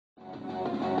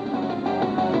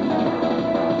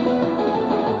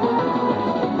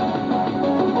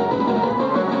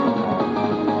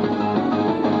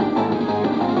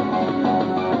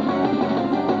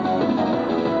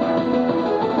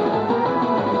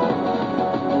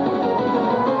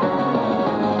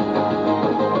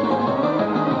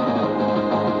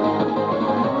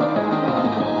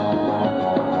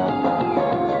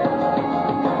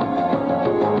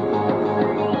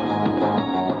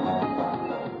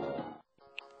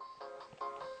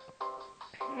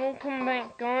Welcome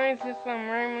back, guys. It's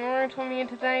Raymond Laura Tommy here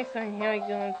today. So how you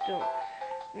guys doing?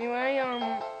 Anyway,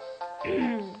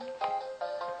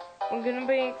 we're gonna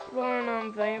be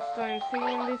exploring Veilstone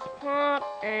City in this part,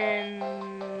 and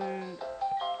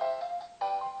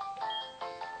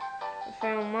I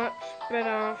feel much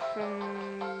better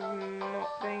from not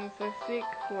being so sick.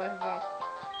 However,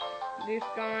 this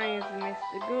guy is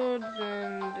Mr. Goods,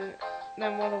 and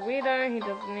that what a weirdo. He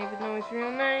doesn't even know his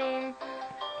real name.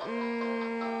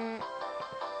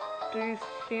 Do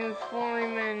shields for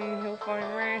him, and he'll find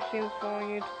rare shields for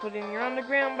you to put in your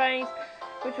underground base,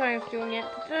 which I am still yet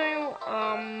to do.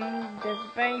 There's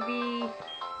a baby.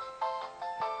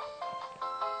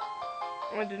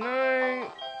 I don't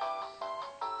know.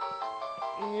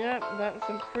 Yep,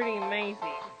 that's pretty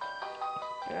amazing.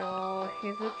 Oh,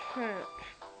 here's a church.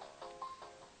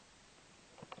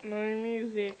 No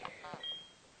music.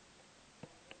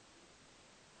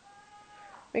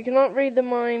 We cannot read the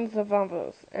minds of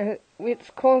others,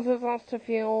 which causes us to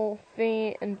feel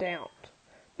fear and doubt.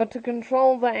 But to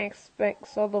control the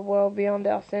aspects of the world beyond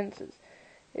our senses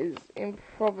is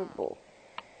improbable.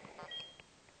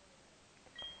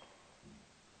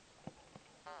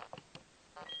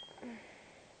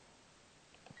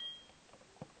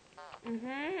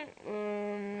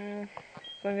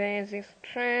 So there's this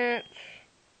church.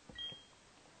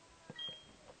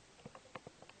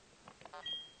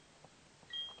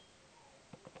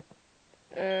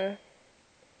 You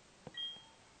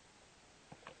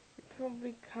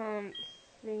probably can't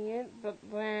see it, but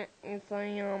that is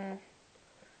a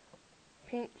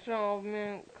picture of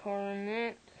Mount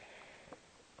Coronet.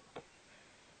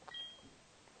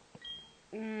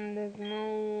 There's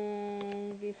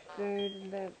no this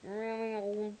dude, that's really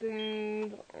old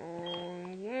dude.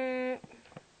 Yeah.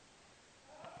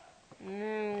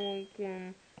 Now we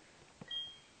can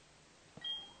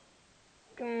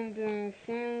go and do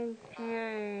shoes.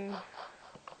 Yay.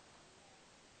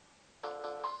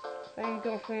 Thank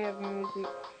God we have music.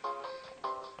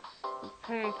 It's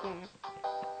packing.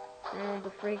 Now the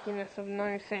freakiness of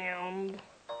no sound.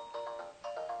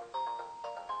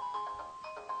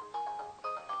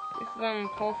 This is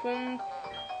possum.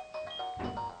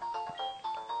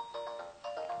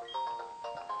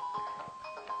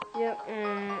 Yep,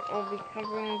 I'll be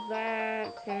covering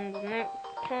that in the next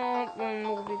part when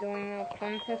we'll be doing our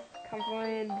contest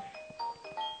coverage.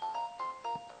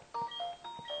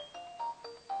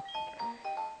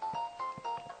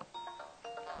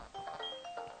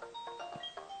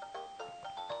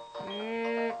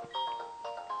 Yeah.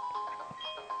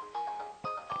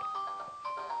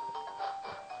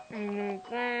 And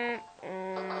that,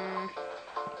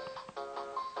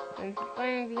 there's a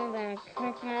baby that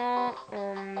came out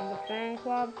on the fan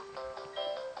club.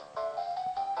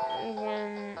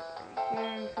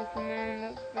 Superman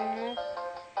that's been lost.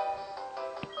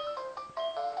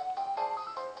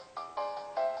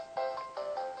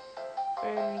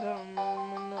 And,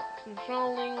 I'm not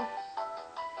controlling.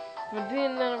 If I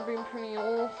did, that would be pretty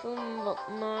awesome, but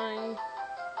no.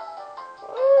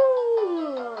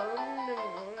 Never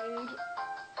mind.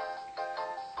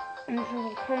 Until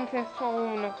the contest hall,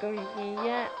 we're not going here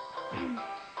yet.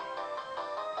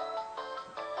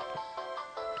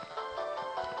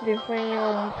 This thing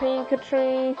on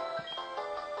Pikachu.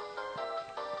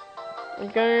 A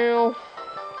girl.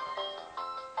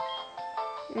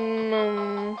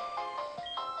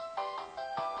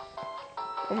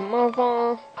 A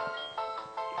mother.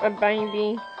 A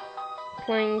baby.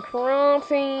 Playing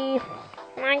karate.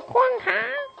 Like Kwangha.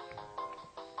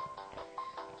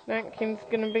 That kid's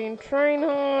gonna be a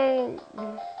trainer.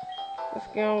 This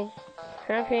girl's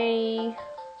happy.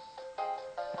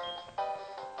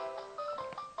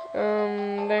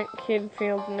 That kid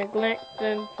feels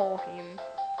neglected for him.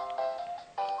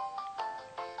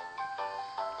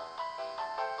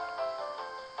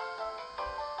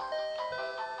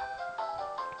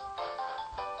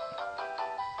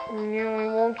 And now we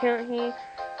walk out here.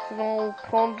 It's an old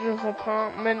codger's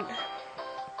apartment.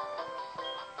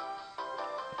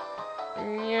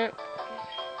 Yep.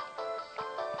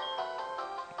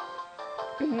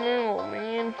 No,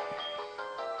 man.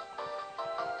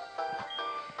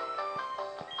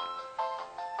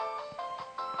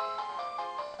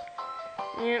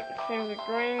 Yep, she's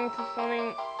agreeing to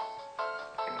something.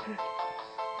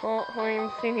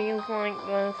 Home City is like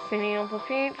the city of the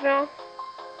future.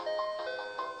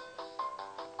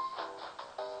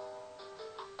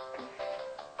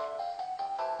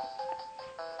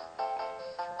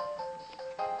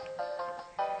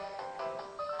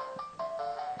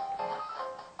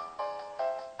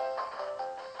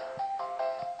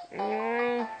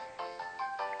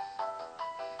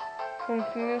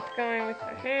 punching this guy with the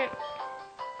hat.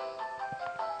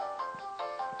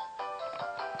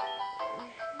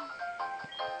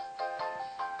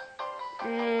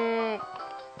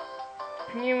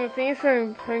 Yeah, with these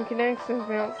Pokédex is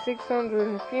about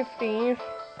 650-ish.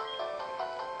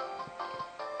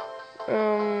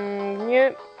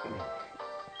 Yep.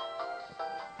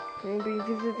 We'll be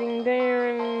visiting there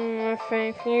in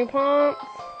a few parts.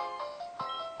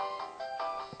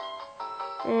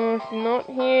 If you're not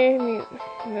here,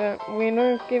 that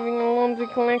Widow's giving a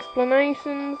logical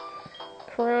explanations.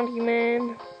 Karate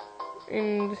Man.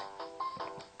 And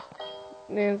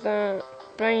there's a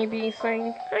baby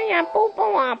saying, "Hey, apple,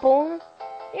 apple,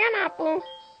 an apple."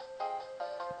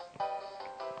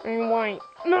 And wait,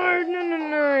 no,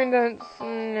 that's,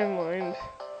 never mind.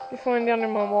 You find out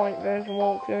in my white version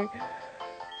walkthrough.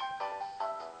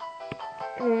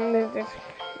 And there's this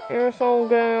aerosol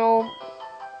girl,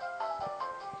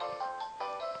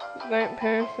 that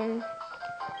person.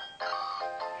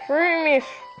 Shroomish.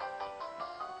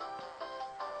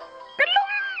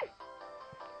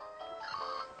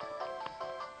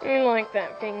 I like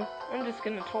that thing. I'm just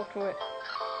gonna talk to it.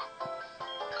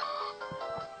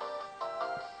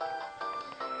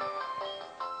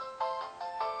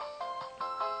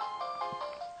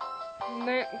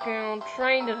 That girl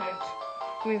traded it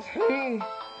with who?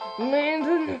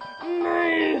 Landon?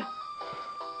 No!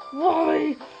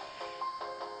 Why?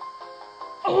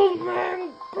 Old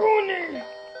man Grooney!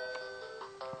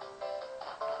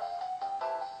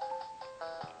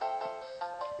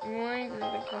 Why is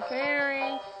the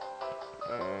Clefairy?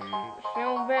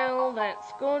 Shellbell,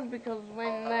 that's good because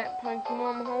when that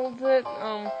Pokemon holds it,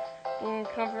 we'll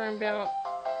cover about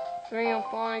 3 or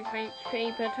 5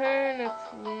 HP per turn.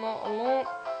 It's not a lot.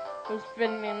 We're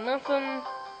spending nothing.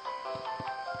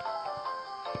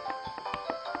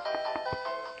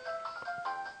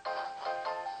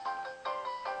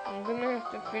 I'm gonna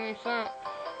have to finish up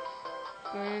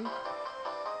soon.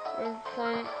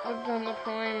 We've done the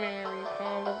primary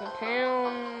part of the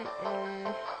town.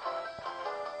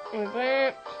 With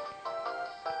that.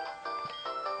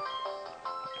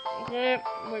 Yep,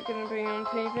 we're gonna be on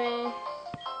TV.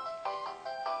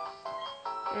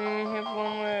 And we have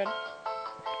one word.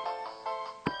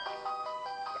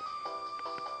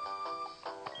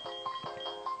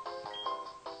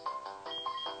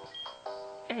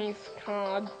 Ace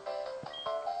card.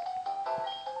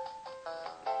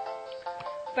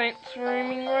 That's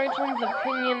Roaming Rotom's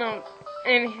opinion on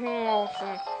anything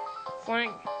awesome. It's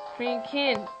like, hey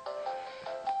kid.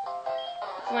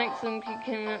 It's like some kid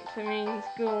came up to me in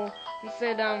school and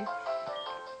said,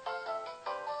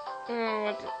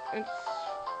 it's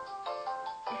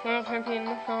half happy and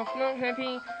half not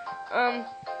happy.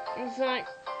 It's like,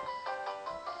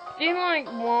 do you like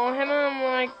Warhammer? I'm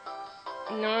like,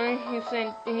 no. He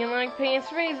said, do you like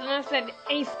PS3s? And I said,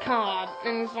 Ace card.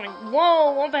 And he's like,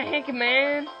 whoa, what the heck,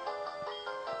 man?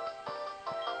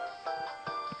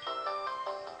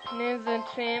 And there's the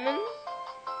chairman.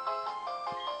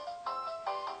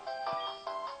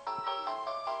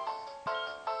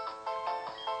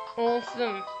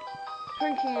 Awesome.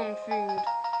 Pokemon food.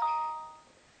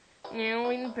 Now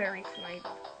in berry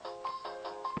flavor.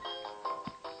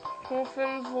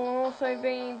 Coffins will also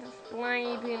be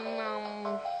displayed in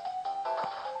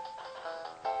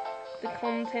the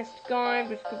contest guide,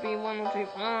 which could be 1 or 2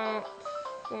 parts.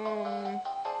 Oh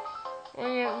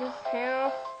yeah, this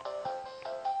house.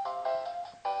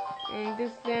 And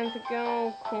this there's a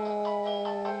girl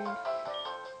called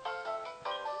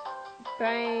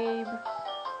Babe.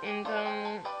 And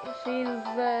she's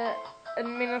the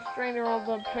administrator of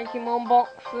the Pokemon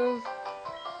boxes.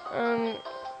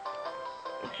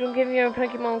 She'll give you a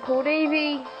Pokemon called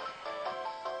Eevee.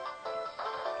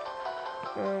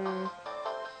 I'll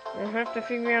have to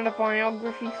figure out a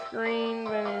biography screen,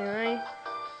 but anyway.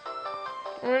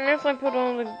 Unless I put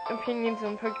all the opinions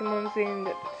on Pokemon in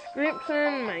the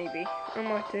description, maybe. I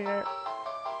might do that.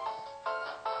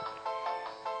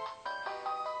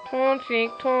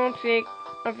 Torchic,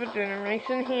 of a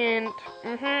generation hint.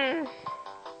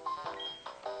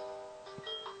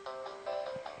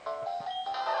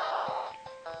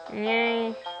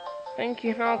 Yay. Thank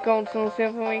you, Heart Gold Soul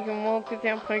Silver. We can walk with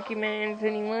our Pokemons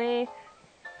anyway.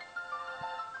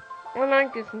 I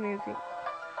like this music.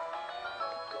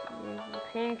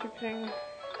 Pikachu.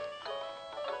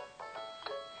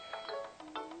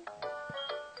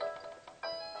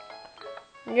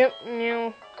 Yep,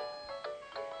 now.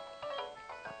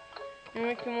 And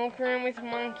we can walk around with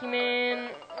Monkey Man,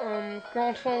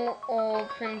 Grottle or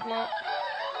Prinplup.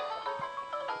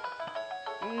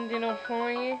 Did I for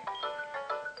you?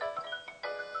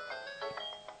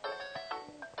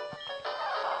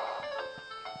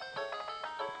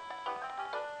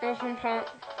 Awesome part.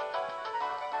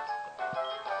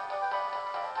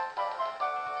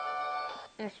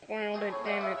 I spoiled it,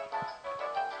 damn it.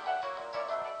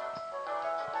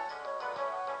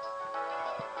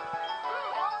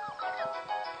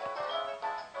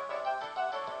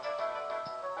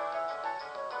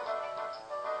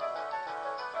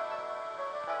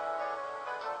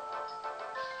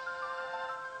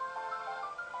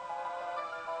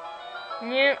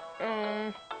 Yep,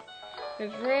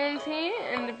 there's ruins here,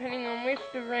 and depending on which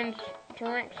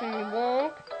direction you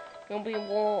walk, you'll be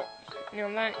warped. Now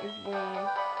that is weird.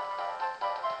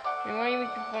 Anyway, we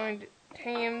can find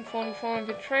TM45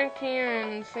 attract here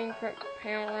and secret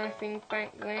power, I think,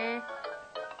 back there.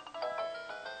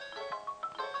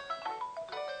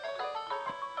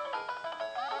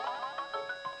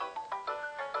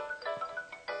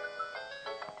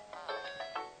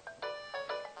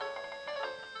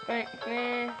 Back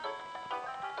there.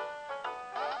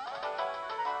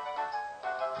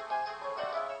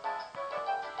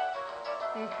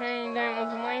 Okay, that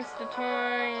was a waste of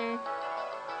time.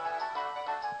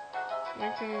 We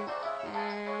can,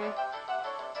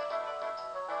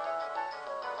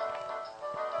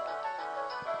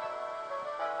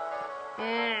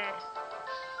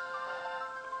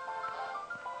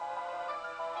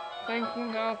 Thank you,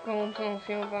 Half Gold or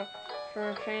Silver,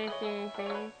 for fancy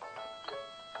things.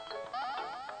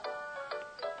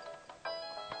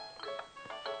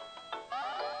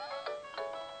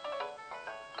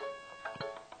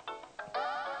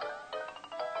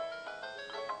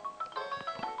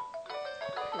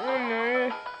 Oh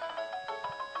no.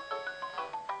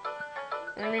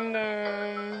 I'm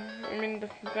in the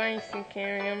basic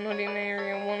area, I'm not in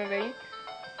area 1 of these.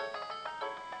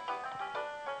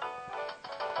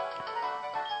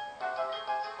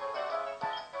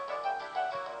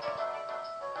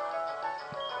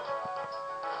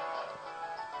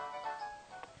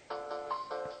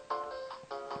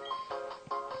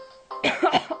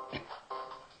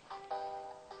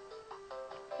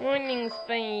 Lightning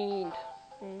speed.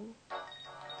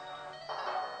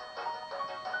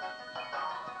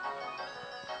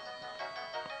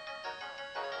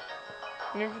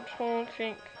 Never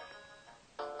Torchic.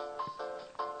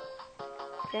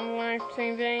 From Live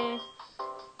TV.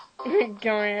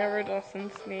 Gyarados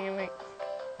and Sneelix.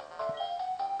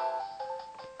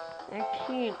 A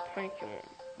cute Pokemon.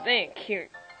 They're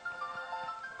cute.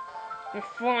 They're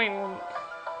violent.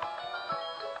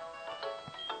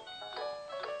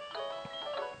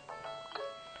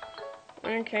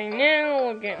 Okay, now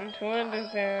we'll get into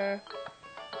it. There's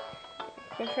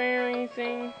a fairy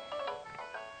thing.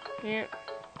 Yep.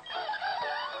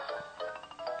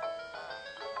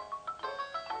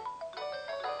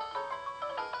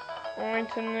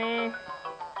 Right in there.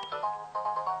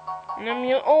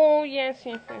 Oh, yes.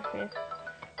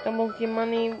 Doubles your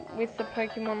money with the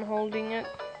Pokemon holding it.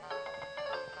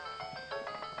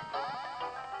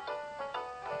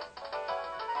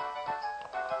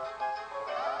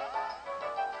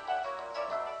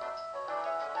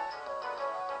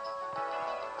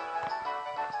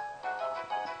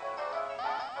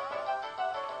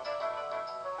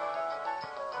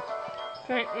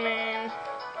 Man,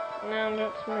 now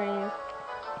that's me.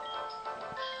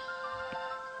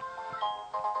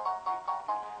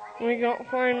 We got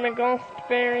 5 Megast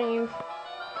berries.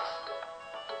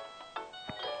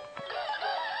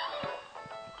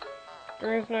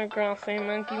 There is no grass here,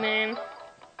 Monkey Man.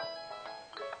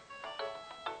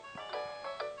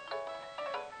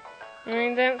 I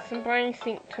mean, that's the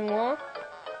basic tour.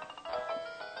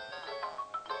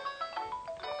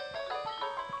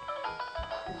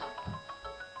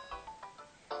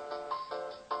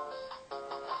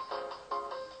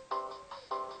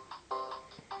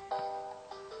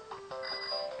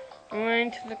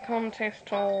 Going to the contest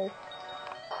hall.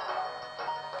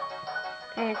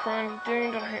 I'm trying to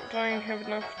do, don't have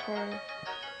enough time.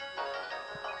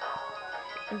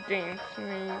 A dance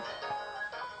move.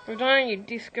 Well done, you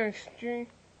disco stew.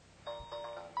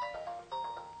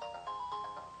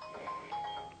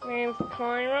 There's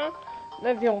Kyra.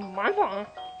 There's your mother.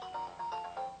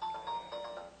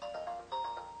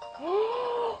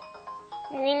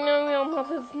 We know your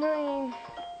mother's name.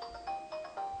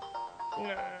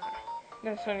 Nah.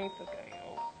 That's only for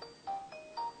girls.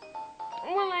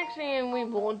 Well, actually, we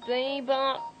would be,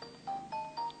 but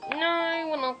no,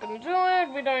 we're not gonna do it.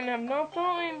 We don't have enough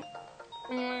time.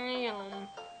 Anyway,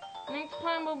 next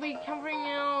time we'll be covering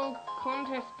our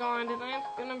contest guide, and that's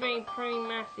gonna be pretty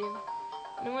massive.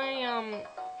 Anyway,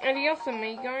 adios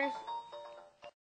amigos.